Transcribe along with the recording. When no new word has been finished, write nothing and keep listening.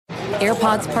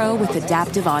AirPods Pro with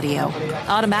adaptive audio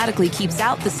automatically keeps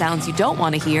out the sounds you don't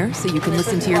want to hear so you can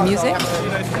listen to your music,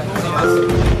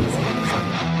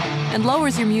 and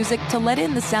lowers your music to let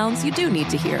in the sounds you do need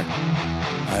to hear.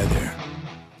 Hi there.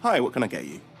 Hi, what can I get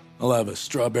you? I'll have a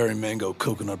strawberry mango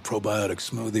coconut probiotic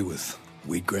smoothie with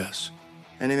wheatgrass.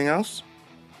 Anything else?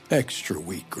 Extra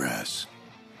wheatgrass.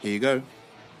 Here you go.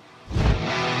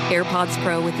 AirPods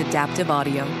Pro with adaptive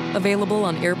audio. Available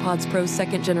on AirPods Pro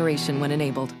 2nd generation when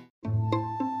enabled.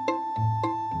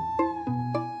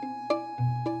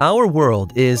 Our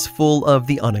world is full of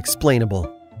the unexplainable.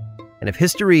 And if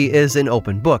history is an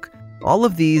open book, all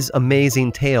of these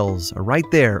amazing tales are right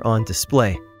there on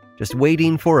display, just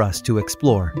waiting for us to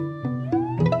explore.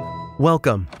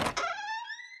 Welcome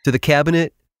to the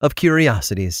Cabinet of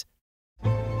Curiosities.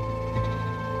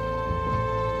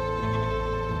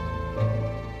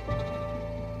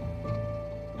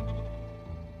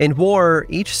 In war,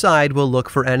 each side will look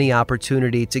for any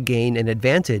opportunity to gain an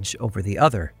advantage over the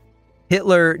other.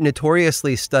 Hitler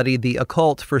notoriously studied the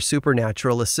occult for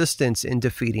supernatural assistance in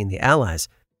defeating the Allies.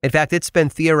 In fact, it's been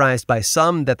theorized by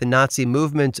some that the Nazi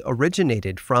movement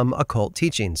originated from occult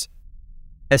teachings.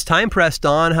 As time pressed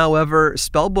on, however,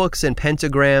 spellbooks and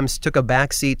pentagrams took a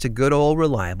backseat to good old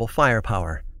reliable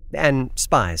firepower. And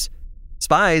spies.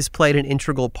 Spies played an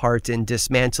integral part in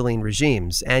dismantling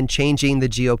regimes and changing the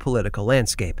geopolitical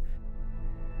landscape.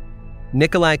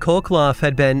 Nikolai Koklov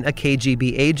had been a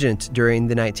KGB agent during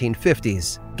the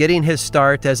 1950s, getting his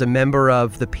start as a member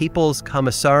of the People's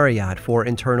Commissariat for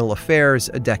Internal Affairs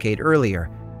a decade earlier.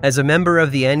 As a member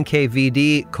of the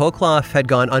NKVD, Koklov had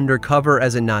gone undercover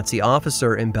as a Nazi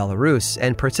officer in Belarus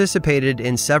and participated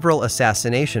in several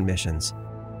assassination missions.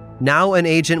 Now an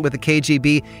agent with the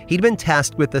KGB, he'd been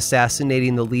tasked with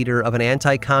assassinating the leader of an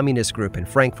anti-communist group in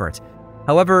Frankfurt.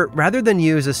 However, rather than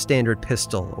use a standard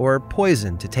pistol or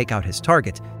poison to take out his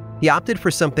target, he opted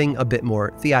for something a bit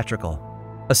more theatrical.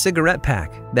 A cigarette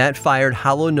pack that fired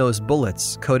hollow-nosed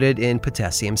bullets coated in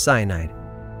potassium cyanide.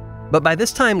 But by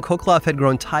this time, Koklov had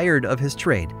grown tired of his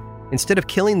trade. Instead of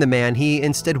killing the man, he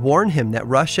instead warned him that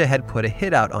Russia had put a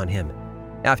hit out on him.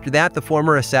 After that, the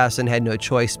former assassin had no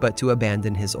choice but to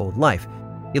abandon his old life.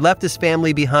 He left his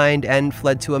family behind and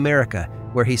fled to America,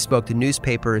 where he spoke to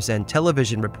newspapers and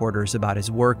television reporters about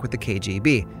his work with the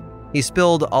KGB. He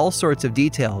spilled all sorts of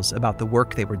details about the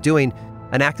work they were doing,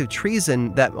 an act of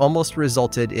treason that almost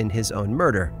resulted in his own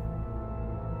murder.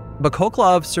 But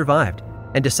Koklov survived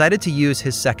and decided to use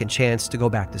his second chance to go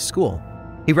back to school.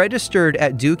 He registered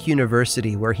at Duke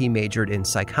University, where he majored in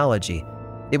psychology.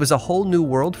 It was a whole new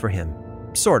world for him,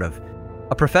 sort of.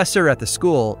 A professor at the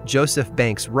school, Joseph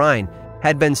Banks Rhine,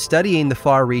 had been studying the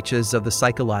far reaches of the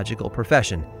psychological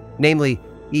profession, namely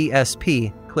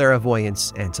ESP,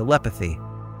 clairvoyance, and telepathy.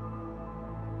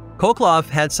 Koklov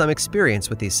had some experience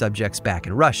with these subjects back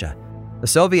in Russia. The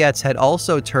Soviets had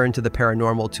also turned to the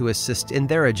paranormal to assist in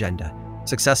their agenda,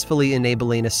 successfully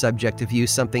enabling a subject to view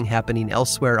something happening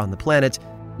elsewhere on the planet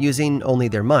using only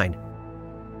their mind.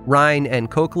 Rhine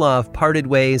and Koklov parted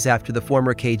ways after the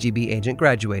former KGB agent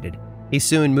graduated. He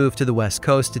soon moved to the West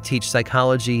Coast to teach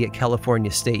psychology at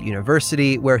California State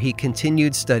University, where he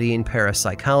continued studying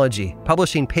parapsychology,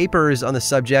 publishing papers on the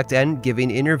subject and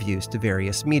giving interviews to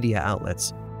various media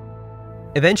outlets.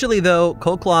 Eventually, though,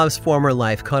 Koklov's former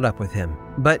life caught up with him,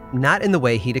 but not in the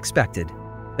way he'd expected.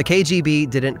 The KGB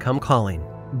didn't come calling,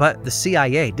 but the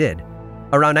CIA did.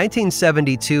 Around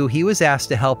 1972, he was asked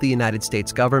to help the United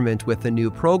States government with a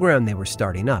new program they were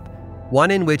starting up,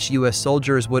 one in which U.S.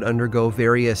 soldiers would undergo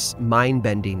various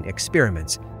mind-bending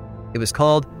experiments. It was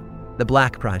called the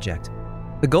Black Project.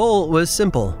 The goal was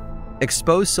simple: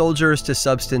 expose soldiers to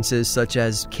substances such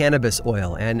as cannabis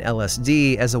oil and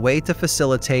LSD as a way to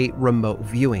facilitate remote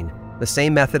viewing, the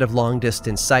same method of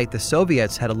long-distance sight the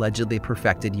Soviets had allegedly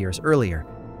perfected years earlier.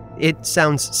 It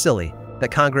sounds silly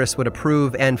that Congress would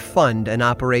approve and fund an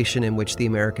operation in which the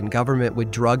American government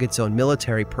would drug its own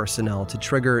military personnel to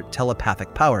trigger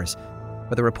telepathic powers,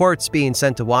 but the reports being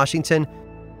sent to Washington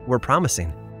were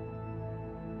promising.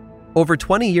 Over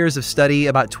 20 years of study,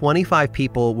 about 25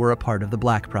 people were a part of the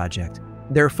Black Project.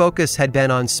 Their focus had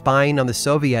been on spying on the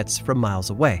Soviets from miles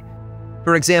away.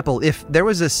 For example, if there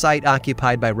was a site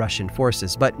occupied by Russian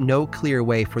forces, but no clear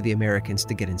way for the Americans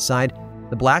to get inside,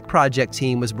 the Black Project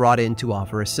team was brought in to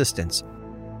offer assistance.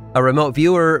 A remote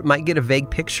viewer might get a vague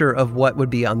picture of what would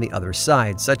be on the other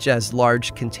side, such as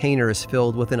large containers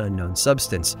filled with an unknown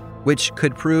substance, which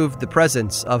could prove the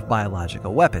presence of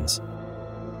biological weapons.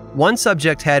 One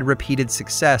subject had repeated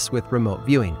success with remote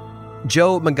viewing.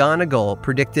 Joe McGonigal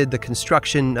predicted the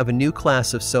construction of a new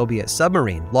class of Soviet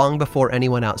submarine long before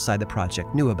anyone outside the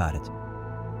project knew about it.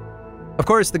 Of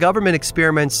course, the government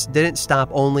experiments didn't stop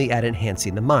only at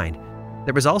enhancing the mind.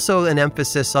 There was also an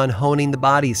emphasis on honing the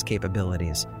body's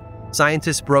capabilities.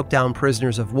 Scientists broke down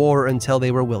prisoners of war until they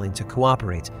were willing to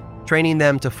cooperate, training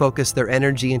them to focus their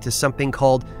energy into something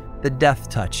called the death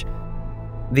touch.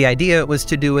 The idea was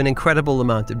to do an incredible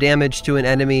amount of damage to an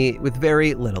enemy with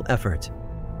very little effort.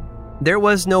 There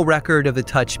was no record of the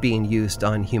touch being used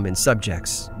on human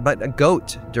subjects, but a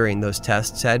goat during those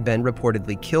tests had been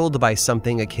reportedly killed by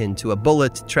something akin to a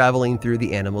bullet traveling through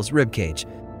the animal's ribcage.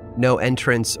 No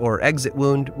entrance or exit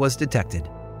wound was detected.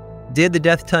 Did the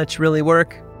death touch really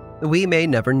work? We may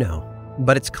never know,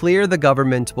 but it's clear the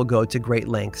government will go to great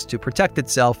lengths to protect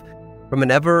itself from an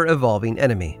ever-evolving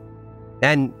enemy.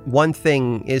 And one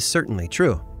thing is certainly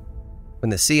true.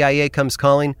 When the CIA comes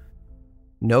calling,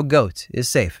 no goat is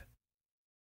safe.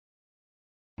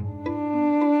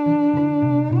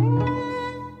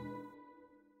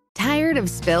 Tired of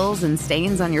spills and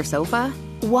stains on your sofa?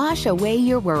 Wash away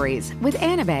your worries with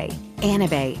Anabei.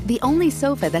 Anabei, the only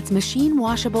sofa that's machine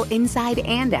washable inside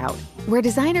and out, where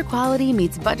designer quality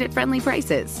meets budget-friendly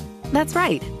prices. That's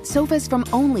right, sofas from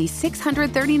only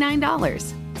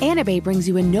 $639. Anabei brings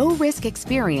you a no-risk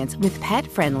experience with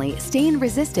pet-friendly,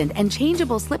 stain-resistant, and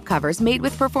changeable slipcovers made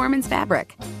with performance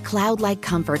fabric, cloud-like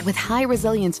comfort with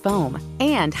high-resilience foam,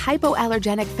 and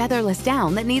hypoallergenic featherless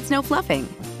down that needs no fluffing.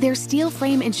 Their steel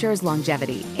frame ensures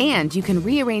longevity, and you can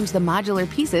rearrange the modular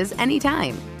pieces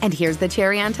anytime. And here's the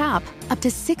cherry on top, up to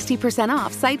 60%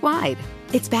 off site-wide.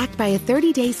 It's backed by a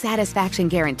 30-day satisfaction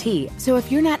guarantee, so if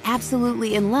you're not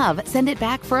absolutely in love, send it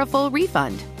back for a full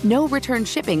refund. No return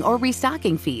shipping or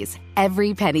restocking fees.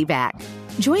 Every penny back.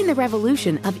 Join the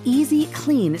revolution of easy,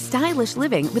 clean, stylish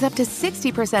living with up to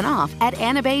 60% off at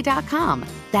Anabei.com.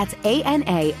 That's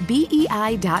ANABEI.com.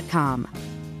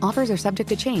 Offers are subject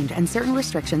to change and certain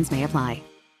restrictions may apply.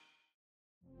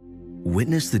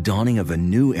 Witness the dawning of a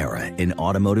new era in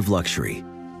automotive luxury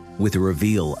with a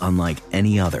reveal unlike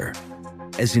any other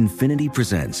as Infiniti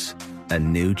presents a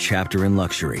new chapter in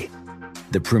luxury,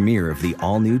 the premiere of the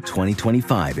all-new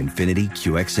 2025 Infiniti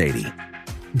QX80.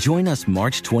 Join us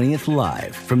March 20th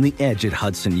live from the Edge at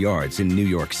Hudson Yards in New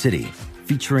York City,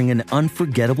 featuring an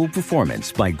unforgettable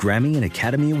performance by Grammy and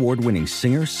Academy Award-winning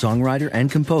singer, songwriter,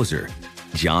 and composer,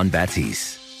 Jon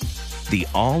Batiste. The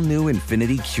all-new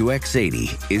Infiniti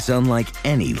QX80 is unlike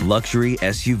any luxury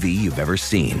SUV you've ever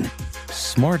seen.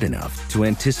 Smart enough to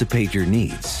anticipate your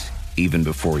needs, even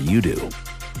before you do.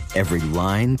 Every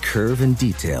line, curve, and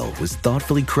detail was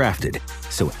thoughtfully crafted,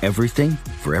 so everything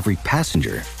for every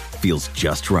passenger feels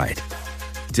just right.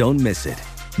 Don't miss it.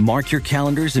 Mark your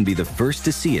calendars and be the first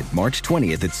to see it March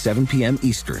 20th at 7 p.m.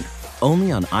 Eastern,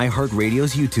 only on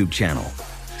iHeartRadio's YouTube channel.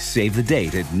 Save the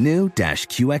date at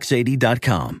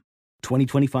new-QX80.com.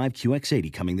 2025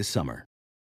 QX80 coming this summer.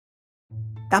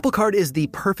 Apple Card is the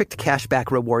perfect cashback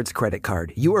rewards credit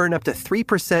card. You earn up to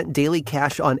 3% daily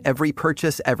cash on every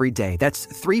purchase every day. That's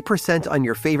 3% on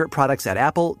your favorite products at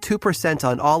Apple, 2%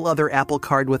 on all other Apple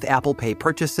Card with Apple Pay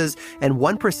purchases, and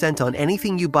 1% on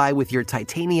anything you buy with your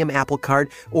titanium Apple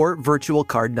Card or virtual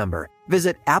card number.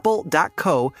 Visit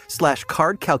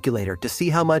apple.co/card calculator to see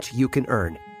how much you can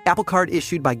earn. Apple Card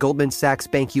issued by Goldman Sachs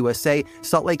Bank USA,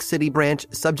 Salt Lake City branch,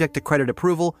 subject to credit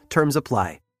approval. Terms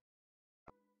apply.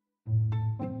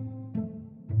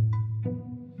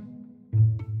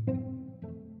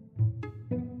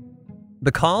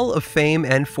 The call of fame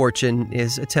and fortune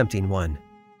is a tempting one.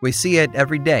 We see it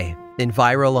every day in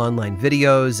viral online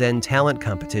videos and talent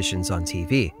competitions on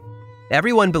TV.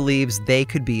 Everyone believes they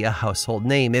could be a household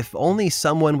name if only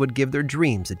someone would give their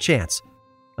dreams a chance.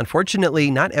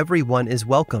 Unfortunately, not everyone is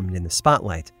welcomed in the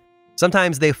spotlight.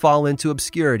 Sometimes they fall into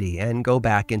obscurity and go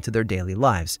back into their daily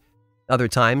lives. Other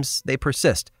times, they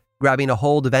persist, grabbing a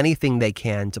hold of anything they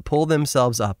can to pull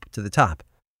themselves up to the top.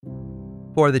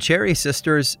 For the Cherry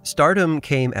sisters, stardom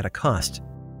came at a cost,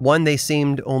 one they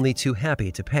seemed only too happy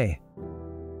to pay.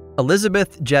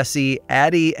 Elizabeth, Jessie,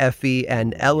 Addie, Effie,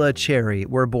 and Ella Cherry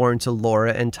were born to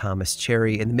Laura and Thomas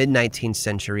Cherry in the mid-19th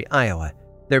century Iowa.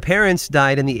 Their parents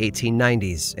died in the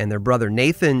 1890s, and their brother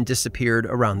Nathan disappeared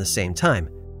around the same time.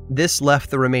 This left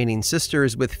the remaining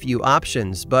sisters with few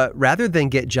options, but rather than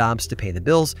get jobs to pay the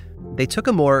bills, they took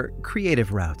a more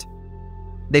creative route.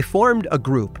 They formed a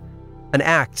group, an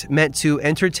act meant to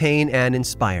entertain and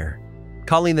inspire.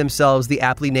 Calling themselves the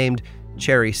aptly named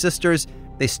Cherry Sisters,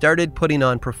 they started putting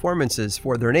on performances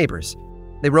for their neighbors.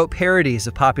 They wrote parodies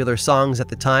of popular songs at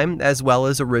the time, as well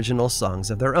as original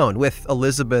songs of their own, with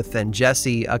Elizabeth and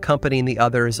Jessie accompanying the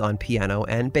others on piano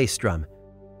and bass drum.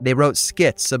 They wrote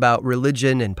skits about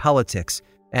religion and politics,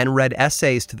 and read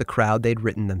essays to the crowd they'd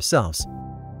written themselves.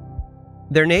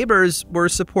 Their neighbors were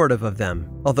supportive of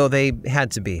them, although they had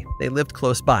to be. They lived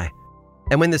close by.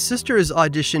 And when the sisters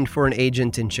auditioned for an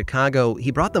agent in Chicago,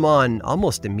 he brought them on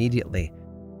almost immediately.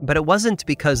 But it wasn't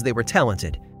because they were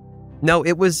talented. No,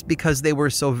 it was because they were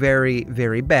so very,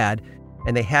 very bad,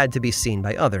 and they had to be seen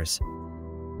by others.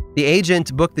 The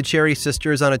agent booked the Cherry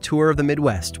Sisters on a tour of the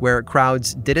Midwest, where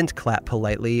crowds didn't clap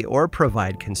politely or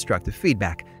provide constructive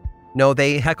feedback. No,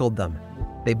 they heckled them.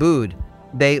 They booed.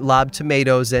 They lobbed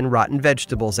tomatoes and rotten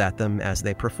vegetables at them as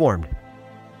they performed.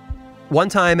 One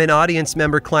time, an audience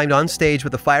member climbed on stage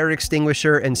with a fire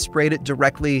extinguisher and sprayed it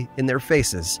directly in their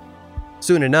faces.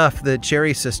 Soon enough, the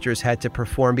Cherry Sisters had to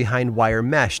perform behind wire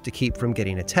mesh to keep from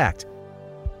getting attacked.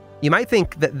 You might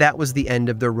think that that was the end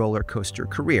of their roller coaster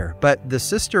career, but the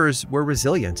sisters were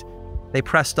resilient. They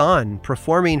pressed on,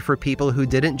 performing for people who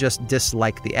didn't just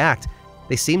dislike the act,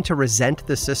 they seemed to resent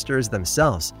the sisters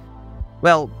themselves.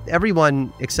 Well,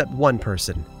 everyone except one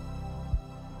person.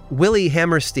 Willie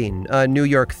Hammerstein, a New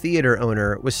York theater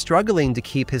owner, was struggling to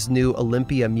keep his new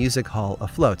Olympia Music Hall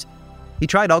afloat. He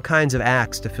tried all kinds of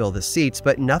acts to fill the seats,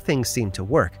 but nothing seemed to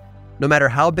work. No matter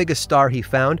how big a star he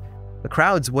found, the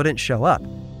crowds wouldn't show up.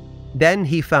 Then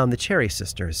he found the Cherry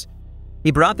Sisters.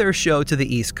 He brought their show to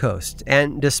the East Coast,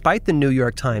 and despite the New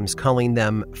York Times calling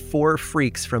them 4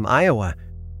 freaks from Iowa,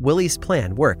 Willie's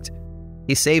plan worked.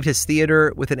 He saved his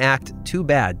theater with an act too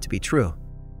bad to be true.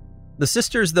 The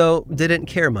sisters, though, didn't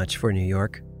care much for New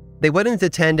York. They wouldn't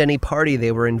attend any party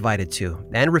they were invited to,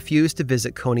 and refused to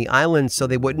visit Coney Island so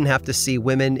they wouldn't have to see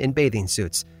women in bathing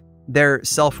suits. Their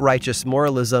self-righteous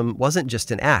moralism wasn't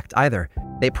just an act either.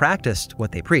 They practiced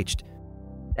what they preached.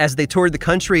 As they toured the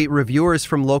country, reviewers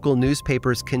from local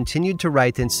newspapers continued to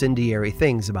write incendiary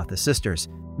things about the sisters.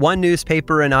 One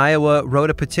newspaper in Iowa wrote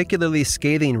a particularly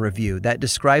scathing review that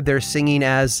described their singing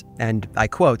as, and I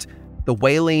quote, "the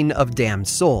wailing of damned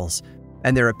souls,"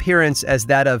 and their appearance as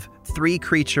that of 3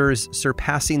 creatures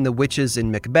surpassing the witches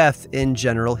in Macbeth in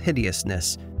general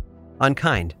hideousness.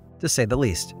 Unkind, to say the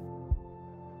least.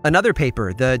 Another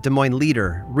paper, the Des Moines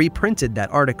Leader, reprinted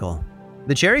that article.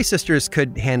 The Cherry Sisters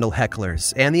could handle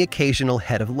hecklers and the occasional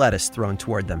head of lettuce thrown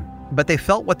toward them, but they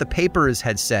felt what the papers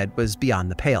had said was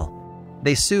beyond the pale.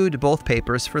 They sued both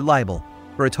papers for libel,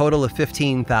 for a total of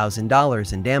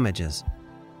 $15,000 in damages.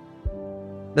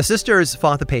 The sisters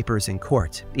fought the papers in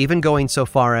court, even going so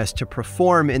far as to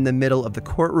perform in the middle of the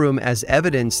courtroom as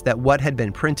evidence that what had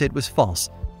been printed was false.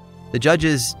 The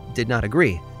judges did not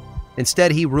agree.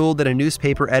 Instead, he ruled that a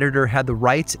newspaper editor had the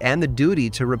right and the duty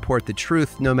to report the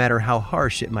truth no matter how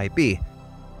harsh it might be.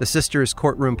 The sisters'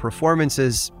 courtroom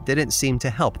performances didn't seem to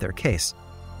help their case.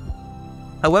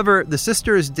 However, the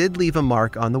sisters did leave a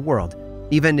mark on the world,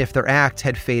 even if their act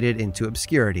had faded into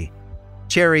obscurity.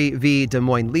 Cherry v. Des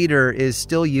Moines Leader is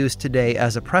still used today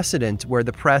as a precedent where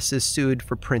the press is sued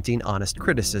for printing honest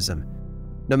criticism.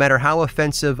 No matter how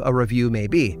offensive a review may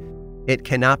be, it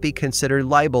cannot be considered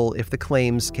libel if the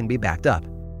claims can be backed up.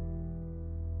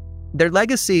 Their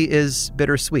legacy is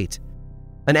bittersweet.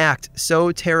 An act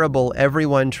so terrible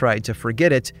everyone tried to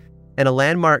forget it, and a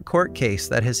landmark court case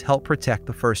that has helped protect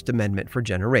the First Amendment for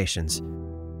generations.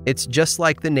 It's just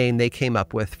like the name they came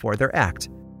up with for their act.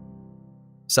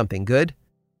 Something good,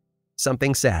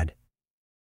 something sad.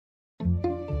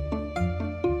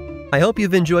 I hope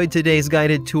you've enjoyed today's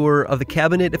guided tour of the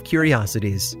Cabinet of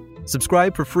Curiosities.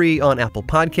 Subscribe for free on Apple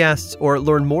Podcasts or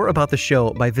learn more about the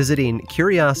show by visiting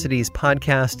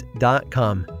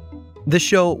curiositiespodcast.com. This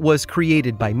show was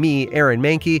created by me, Aaron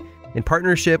Mahnke, in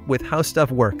partnership with How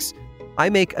Stuff Works. I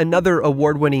make another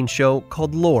award-winning show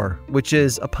called Lore, which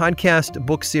is a podcast,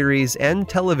 book series, and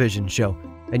television show,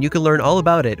 and you can learn all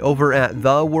about it over at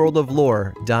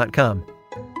theworldoflore.com.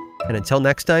 And until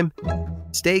next time,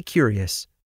 stay curious.